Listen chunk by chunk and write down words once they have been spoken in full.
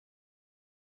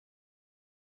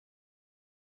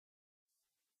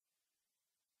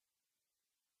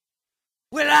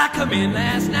Well, I come in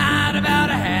last night about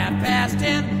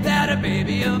 10:30. That a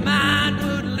baby of mine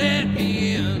wouldn't let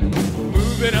me in.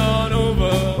 Move it on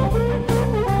over,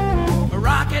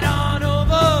 rock it on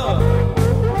over,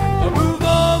 move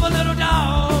over, little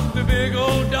dog. The big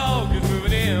old dog is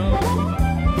moving in.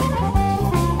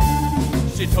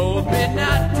 She told me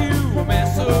not to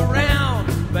mess around,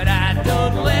 but I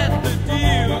don't let the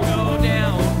deal go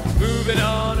down. Move it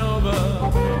on over,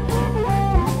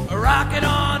 rock it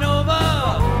on over.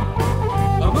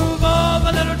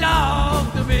 Little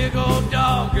dog, the big old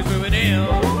dog is moving in.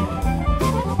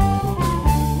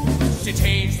 She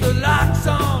changed the locks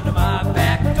on my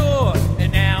back door,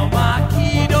 and now my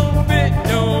key don't fit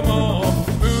no more.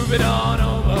 Move it on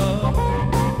over,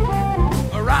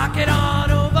 rock it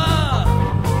on over,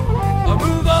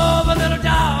 move over, little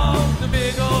dog, the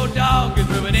big old dog is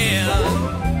moving in.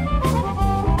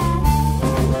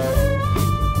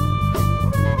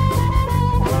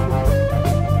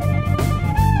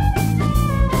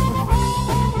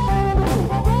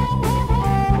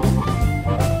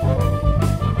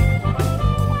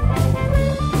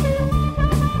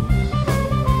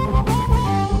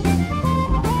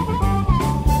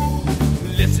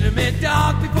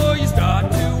 Dog, before you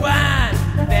start to whine,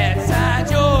 that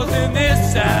side's yours and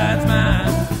this side's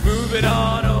mine. Move it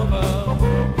on over,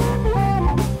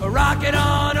 rock it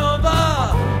on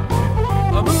over,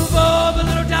 move over,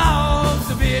 little dog,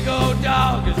 the big old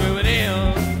dog is moving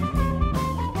in.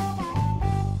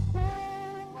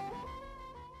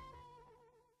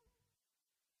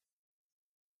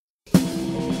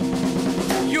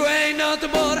 You ain't nothing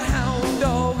but a hound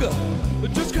dog,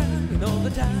 just crying all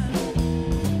the time.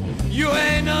 You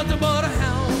ain't nothing but a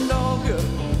hound dog,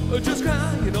 just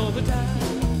crying all the time.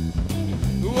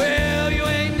 Well, you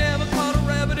ain't never caught a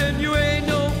rabbit and you ain't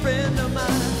no friend of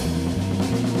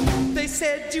mine. They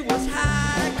said you was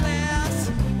high class,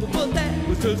 but that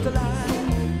was just a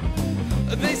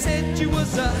lie. They said you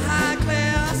was a high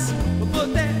class,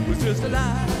 but that was just a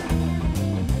lie.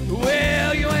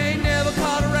 Well, you ain't